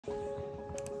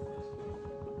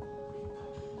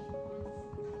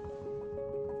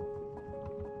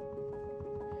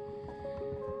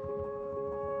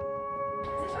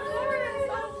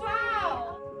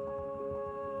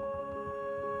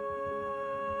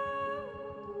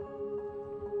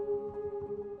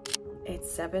It's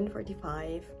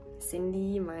 7:45.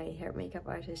 Cindy, my hair and makeup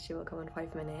artist, she will come in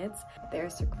 5 minutes.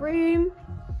 There's the groom.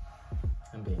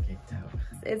 I'm being kicked out.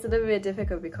 It's a little bit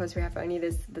difficult because we have only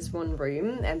this one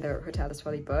room and the hotel is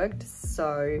fully booked.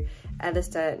 So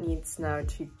Alistair needs now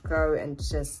to go and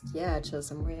just, yeah, chill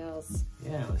somewhere else.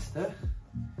 Yeah, Alistair.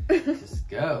 Just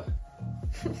go.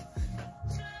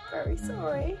 Very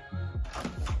sorry.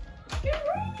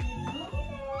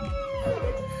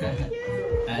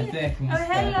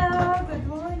 Hello, good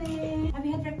morning. Have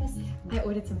you had breakfast? I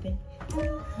ordered something.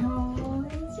 Oh,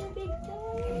 it's your big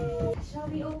day. Shall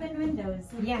we open windows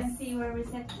so we can see where we're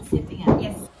sitting at?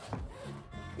 Yes.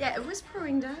 Yeah, it was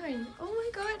pouring down. Oh my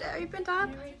god, it opened up.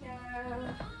 Here we go.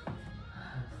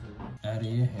 Out of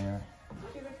your hair.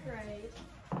 You look great.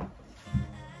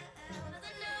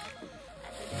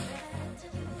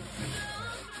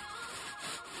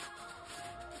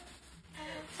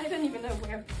 I don't even know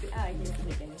where to here's the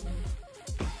beginning.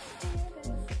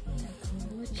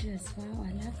 Gorgeous. Wow,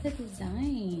 I love the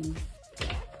design.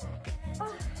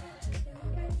 Oh.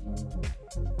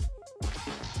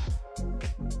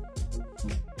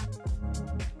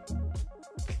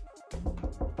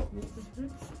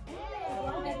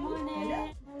 Good morning.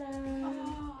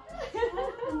 Hello.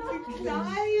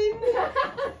 Klein.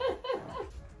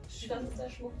 Das ist der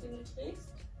Schmuck, den du trägst?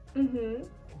 Mhm.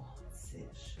 Sehr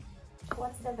schön.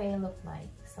 What's the veil look like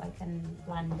so I can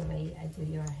plan the way I do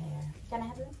your hair? Can I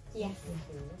have it? Yes.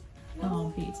 Oh,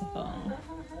 beautiful.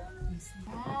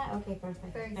 Ah, okay,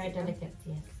 perfect. Very delicate,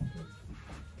 yes.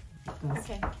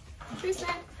 Okay.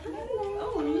 Tristan.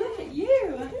 Oh, look at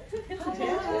you.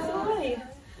 Hi.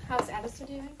 How's Alistair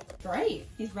doing? Great.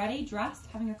 He's ready, dressed,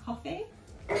 having a coffee.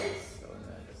 So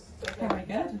nice. Very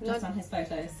good. We've just done his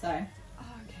photos, so Oh,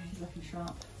 okay. he's looking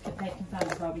sharp. They've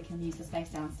confirmed as well we can use the space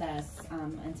downstairs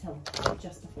until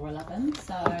just before 11,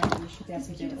 so we should be able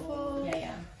to do it all.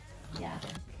 Yeah.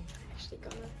 Actually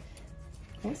gonna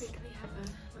Yes. quickly have a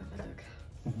look.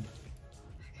 Okay.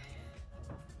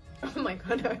 Oh my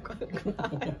god, I'm gonna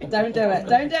cry. Don't do it.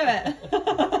 Don't do it.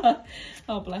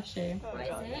 Oh, bless you. Oh What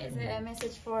god. is it? Is it a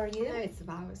message for you? No, it's the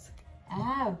vows.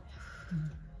 Oh.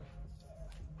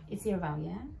 It's your vow,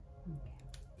 yeah?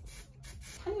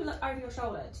 Can you look over your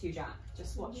shoulder to Jack?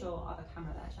 Just watch your other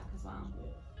camera there, Jack, as well.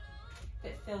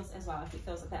 If it feels as well, if it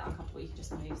feels a bit uncomfortable, you can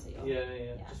just move so you're...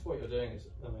 Yeah. Just what you're doing is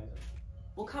amazing.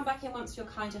 We'll come back in once you're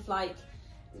kind of like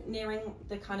nearing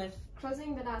the kind of...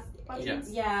 Closing the last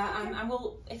buttons. Yeah, and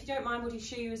we'll, if you don't mind, we'll do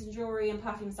shoes and jewellery and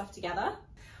perfume and stuff together.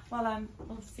 Well,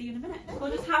 we'll see you in a minute. We'll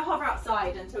just hover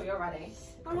outside until you're ready.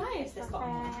 Alright. It's this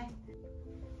button.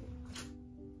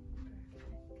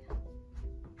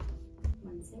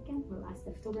 One second, we'll ask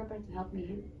the photographer to help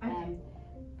me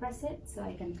press it so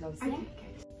I can close it.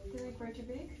 Okay. Do we grow too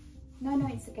big? No,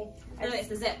 it's okay. No, it's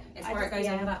the zip. It's I where it just-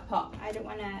 goes over that pop. I don't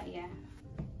wanna, yeah.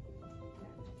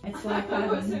 It's like, I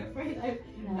was so afraid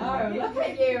No. look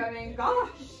at you, I mean, gosh.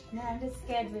 No, I'm just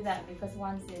scared with that because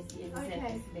once it's zip, Okay.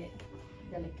 it's a bit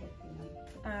delicate, you know.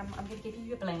 I'm going to give you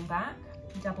your bling back,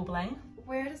 double bling.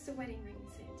 Where does the wedding ring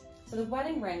sit? So the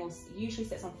wedding ring usually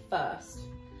sits on first.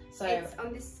 So It's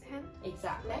on this hand?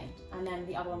 exactly, and then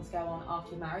the other ones go on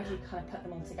after you're married. You kind of put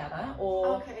them all together,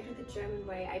 or Okay, I do the German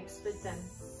way, I split them.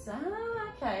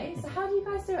 Okay, so how do you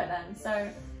guys do it then? So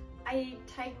I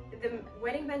take, the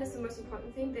wedding band is the most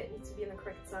important thing that needs to be on the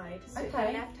correct side. So if the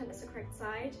Okay. left hand is the correct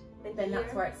side, then then here,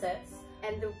 that's where it sits.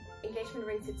 and the engagement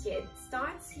ring sits here. It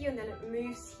starts here and then it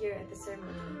moves here at the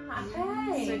ceremony.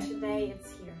 Okay. So today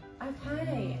it's here.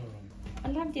 Okay. I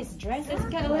love this dress. It's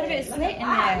got a little bit of Look slit at in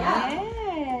that, there.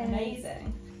 Yeah.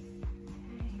 Amazing.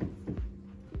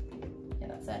 Yeah,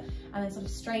 that's it. And then sort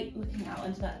of straight looking out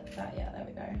into that yeah, there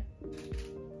we go. I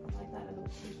like that little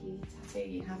cheeky tattoo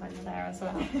you have over there as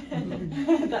well.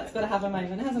 That's got to have a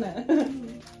moment, hasn't it?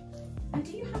 And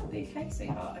do you have a bouquet,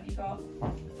 sweetheart? Have you got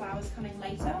flowers coming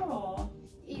later, or?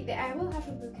 I will have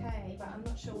a bouquet, but I'm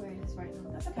not sure where it is right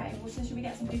now. That's okay. Well, so should we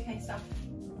get some bouquet stuff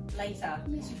later? Yeah.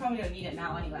 You probably don't need it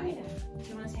now anyway. Yeah. Do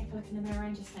you want to take a look in the mirror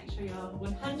and just make sure you're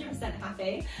 100%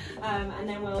 happy? And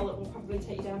then we'll probably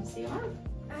take you down to see you around.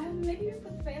 Maybe we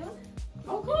put the veil on?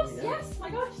 Oh, of course, yes. My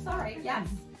gosh, sorry. Yes.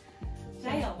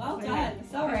 Dale, well done.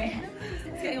 Sorry.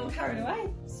 It's getting all carried away.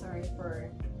 Sorry for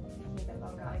taking a bit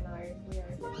longer. I know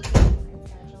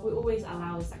We always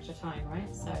allow this extra time,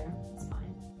 right? So it's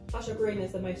fine. Plus, your groom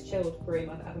is the most chilled groom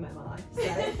I've ever met in my life. So.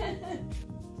 Just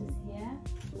here.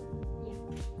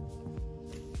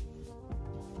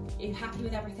 Are you happy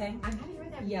with everything? I'm happy with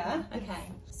everything. Yeah?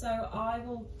 Okay. So I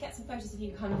will get some photos of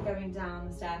you kind of going down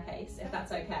the staircase, if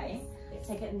that's okay.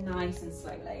 Take it nice and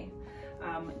slowly.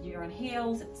 you're on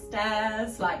heels,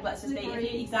 stairs, like let's just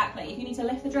be, exactly, if you need to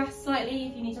lift the dress slightly,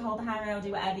 if you need to hold the handrail,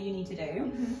 do whatever you need to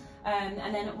do.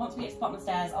 And then once we get to the bottom of the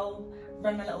stairs, I'll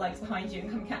run my little legs behind you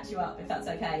and come catch you up, if that's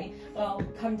okay. But I'll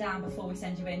come down before we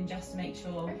send you in just to make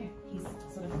sure he's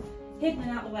sort of hidden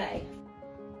and out of the way.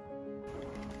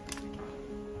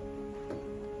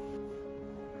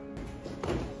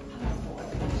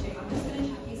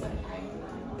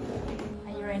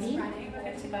 Are you ready? Ready, we're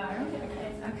good to go.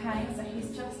 Okay, so he's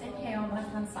just in here on the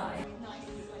left hand side.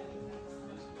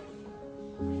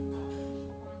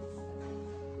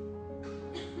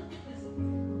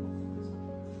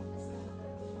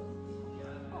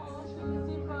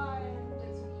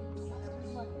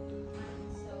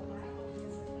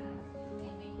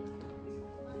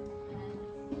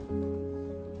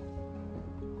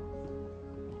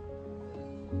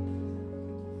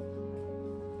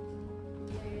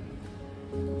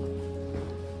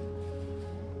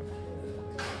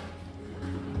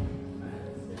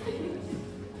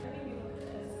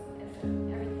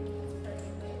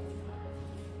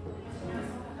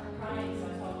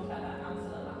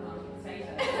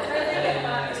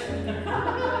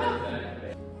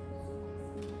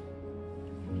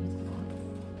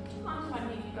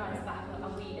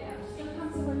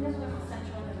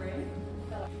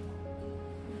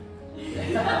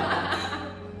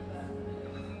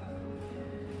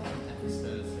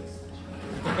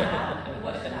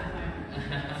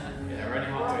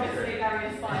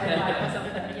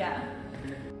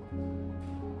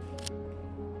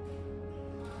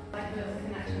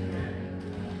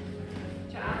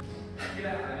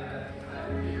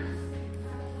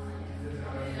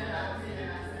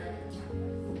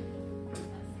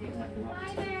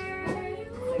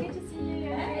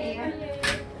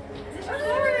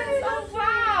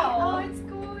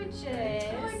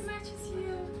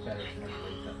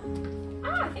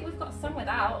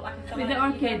 With the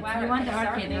orchid, you want the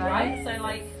orchid, right? So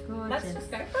like, let's just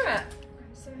go for it.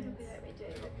 I'm so happy that we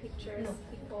did the pictures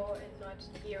before and not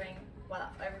hearing while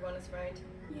everyone is around.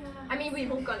 Yeah. I mean,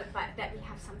 we've all got the fact that we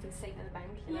have something safe in the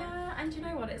bank, you know? Yeah, and you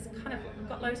know what? It's kind of, we've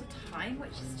got loads of time,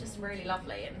 which is just really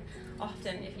lovely. And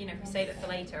often, if you know, if we save it for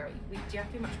later, we do have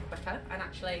to be much quicker. And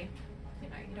actually, you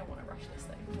know, you don't want to rush this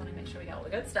thing. You want to make sure we get all the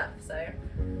good stuff. So.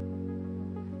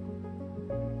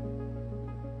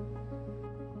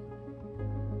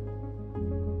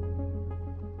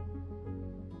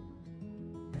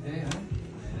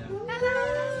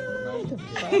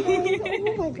 Oh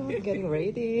my god, getting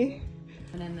ready.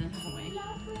 And then haven't we?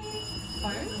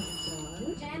 Phone?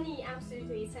 Jenny,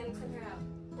 absolutely. Send her out.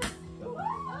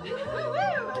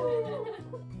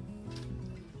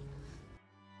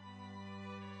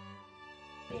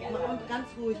 Und ganz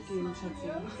ruhig gehen, Schatzi.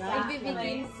 Ja? Wir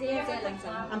gehen sehr, sehr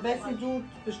langsam. Am besten du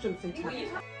bestimmst den Takt.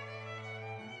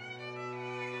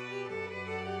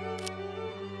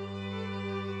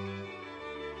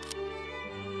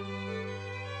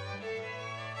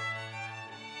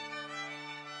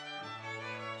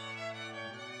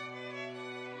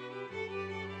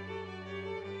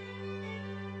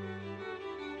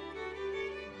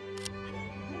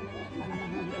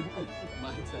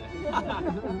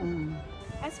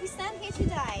 As we stand here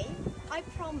today, I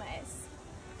promise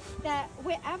that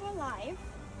wherever life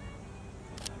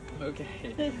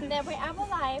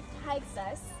takes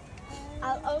us,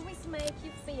 I'll always make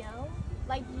you feel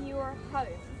like you're home.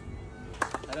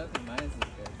 I don't think mine is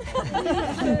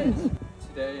as good.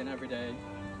 Today and every day,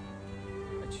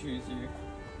 I choose you,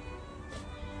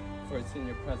 for it's in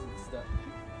your presence that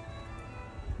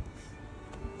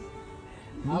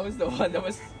I was the one that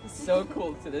was so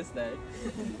cool to this day.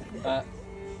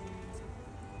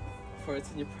 For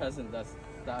it's in your presence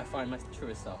that I find my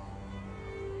truest self.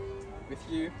 With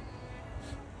you,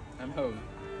 I'm home.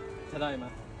 Tadaima.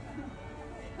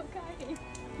 Okay.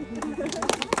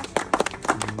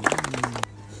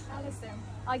 Alistair,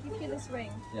 I give you this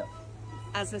ring. Yep.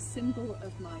 As a symbol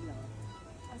of my love.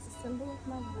 As a symbol of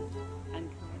my love. And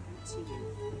commitment to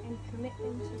you. And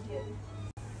commitment to you.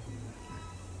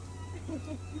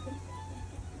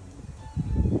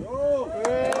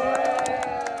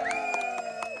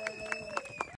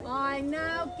 I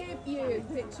now give you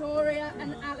Victoria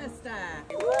and Alistair.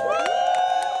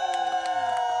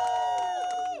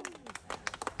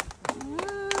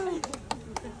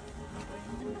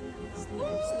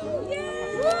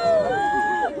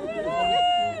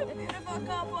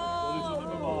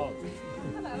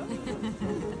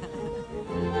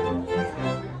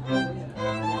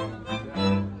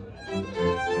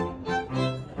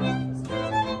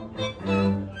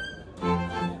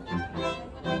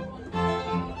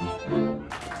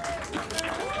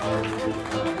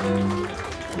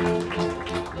 Thank you.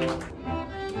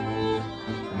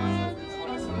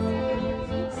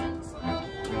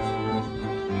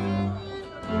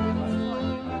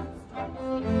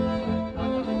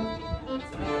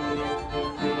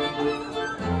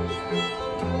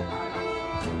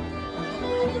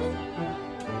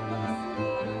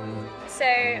 So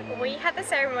we had the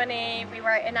ceremony, we were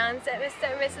announced as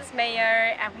Mr. and Mrs.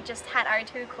 Mayor, and we just had our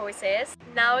 2 courses.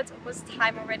 Now it was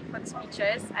time already for the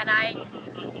speeches, and I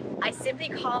simply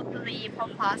can't believe how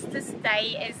fast this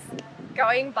day is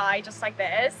going by just like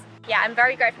this. Yeah, I'm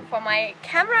very grateful for my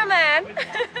cameraman.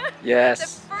 Yes. The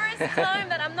first time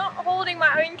that I'm not holding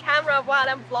my own camera while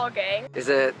I'm vlogging. Is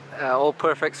it all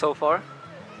perfect so far?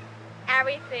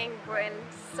 Everything went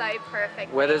so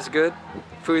perfect. Weather's good?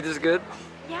 Food is good?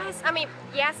 Yes, I mean,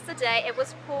 yesterday it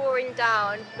was pouring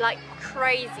down like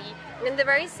crazy. And in the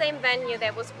very same venue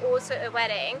there was also a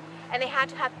wedding, and they had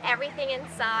to have everything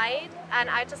inside, and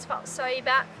I just felt so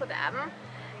bad for them.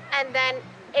 And then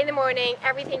in the morning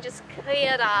everything just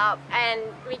cleared up and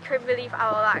we couldn't believe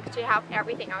our luck to have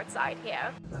everything outside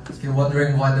here. If you're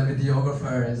wondering why the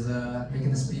videographer is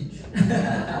making a speech,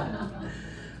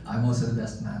 I'm also the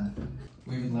best man.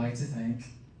 We would like to thank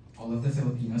all of the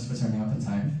Filipinos for turning up on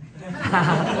time.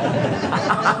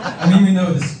 I mean, we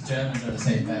know the Germans are the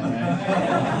same thing,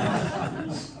 right?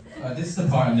 This is the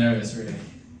part I'm nervous, really.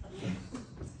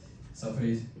 So for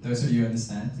those of you who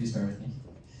understand, please bear with me.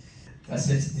 Das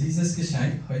wird dieses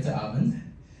Geschenk heute Abend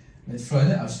mit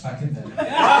Freude aussprechen werden.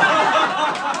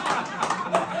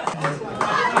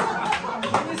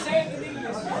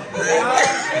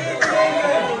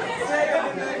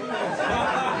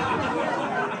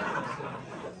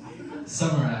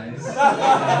 Summarize. I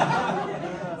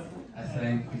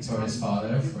thank Victoria's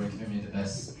father for giving me the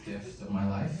best gift of my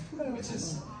life, which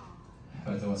is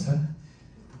her daughter.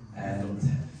 And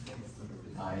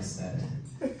I said,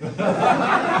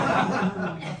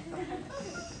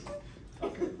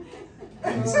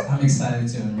 I'm excited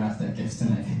to unwrap that gift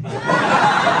tonight.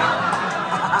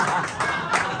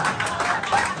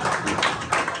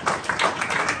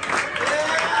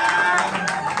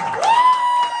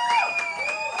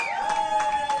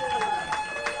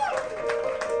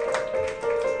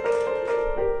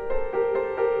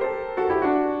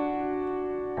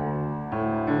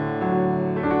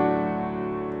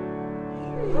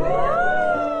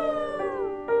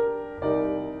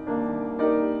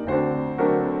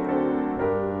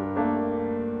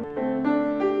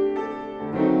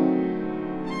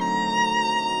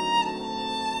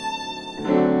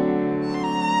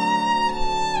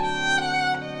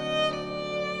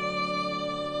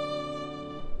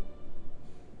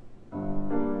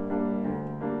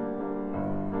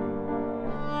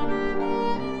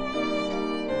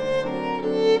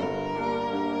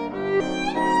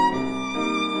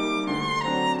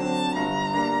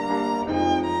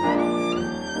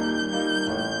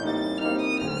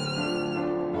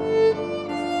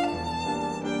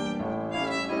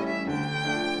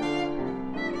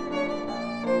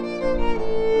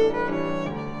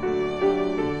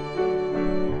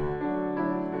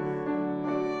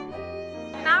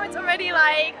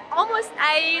 Like almost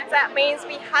 8, that means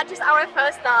we had just our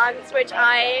first dance, which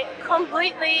I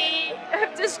completely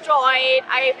destroyed.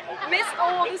 I missed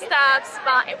all the steps,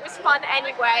 but it was fun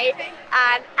anyway.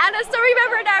 And Anna still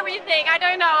remembered everything. I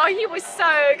don't know, he was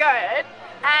so good.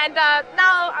 And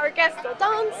now our guests are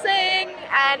dancing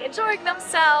and enjoying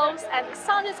themselves, and the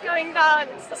sun is going down.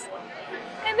 It's just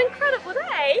an incredible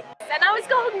day. And now it's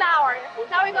golden hour.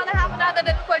 Now we're gonna have another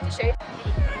little photo shoot.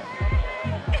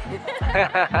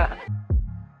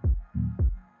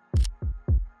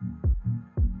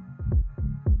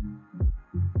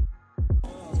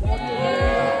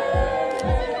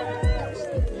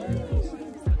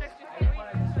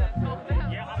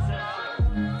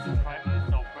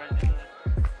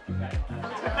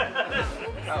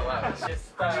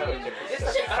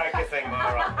 Focusing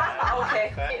more on that. Okay.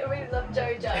 We love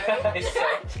Jojo.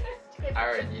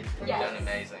 Aaron, you've done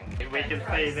amazing. We can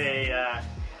see the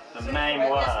main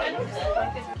one. Oh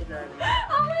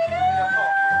my god!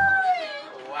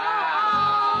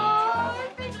 Wow! Oh,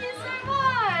 thank you so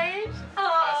much!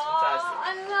 Oh, I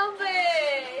love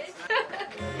it!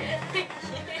 Thank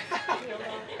you.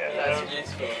 That's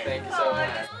beautiful, thank you so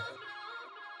much.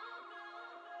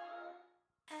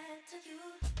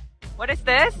 What is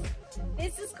this?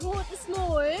 This is called the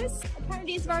s'mores.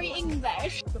 Apparently it's very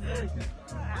English. Oh, it's American!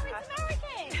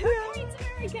 Oh, it's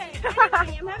American!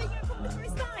 Anyway, I'm having it for the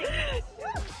first time.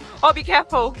 Oh, be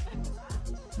careful.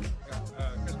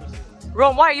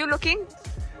 Rome, why are you looking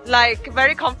like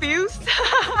very confused?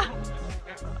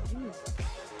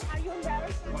 Are you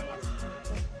embarrassed?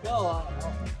 No, I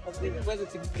was thinking whether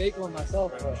to make one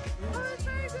myself, but... Oh, it's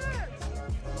very good!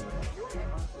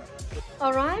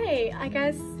 Alright, I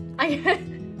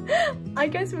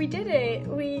guess we did it.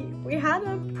 We had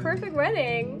a perfect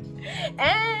wedding.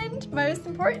 And most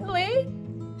importantly,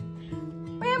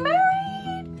 we're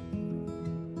married!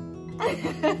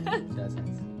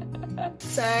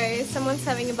 So someone's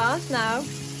having a bath now.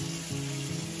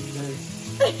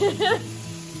 No.